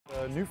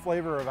new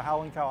flavor of a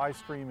Howling Cow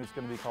ice cream is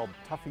going to be called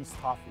Tuffy's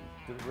Toffee.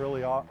 It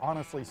really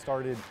honestly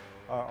started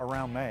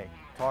around May,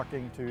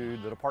 talking to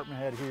the department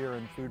head here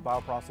in food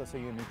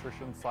bioprocessing and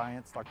nutrition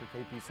science, Dr.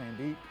 K.P.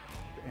 Sandeep,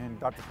 and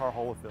Dr. Carl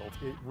Holofield.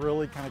 It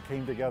really kind of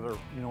came together,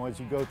 you know, as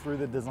you go through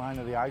the design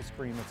of the ice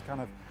cream, it's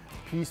kind of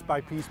piece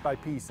by piece by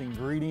piece,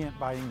 ingredient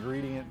by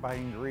ingredient by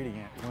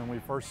ingredient. When we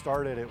first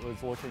started, it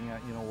was looking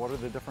at, you know, what are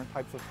the different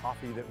types of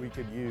toffee that we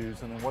could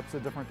use, and then what's the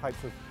different types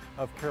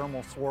of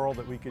caramel swirl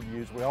that we could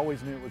use. We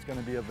always knew it was going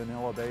to be a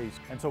vanilla base,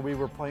 and so we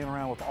were playing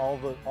around with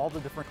all the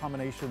different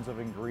combinations of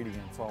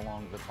ingredients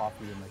along the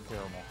toffee and the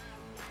caramel.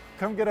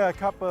 Come get a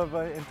cup of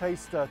and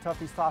taste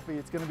Tuffy's Toffee.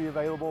 It's going to be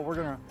available. We're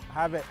going to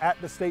have it at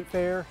the State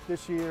Fair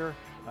this year.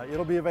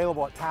 It'll be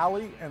available at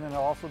Talley, and then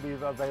it'll also be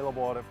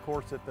available, of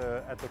course, at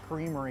the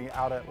Creamery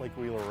out at Lake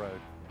Wheeler Road.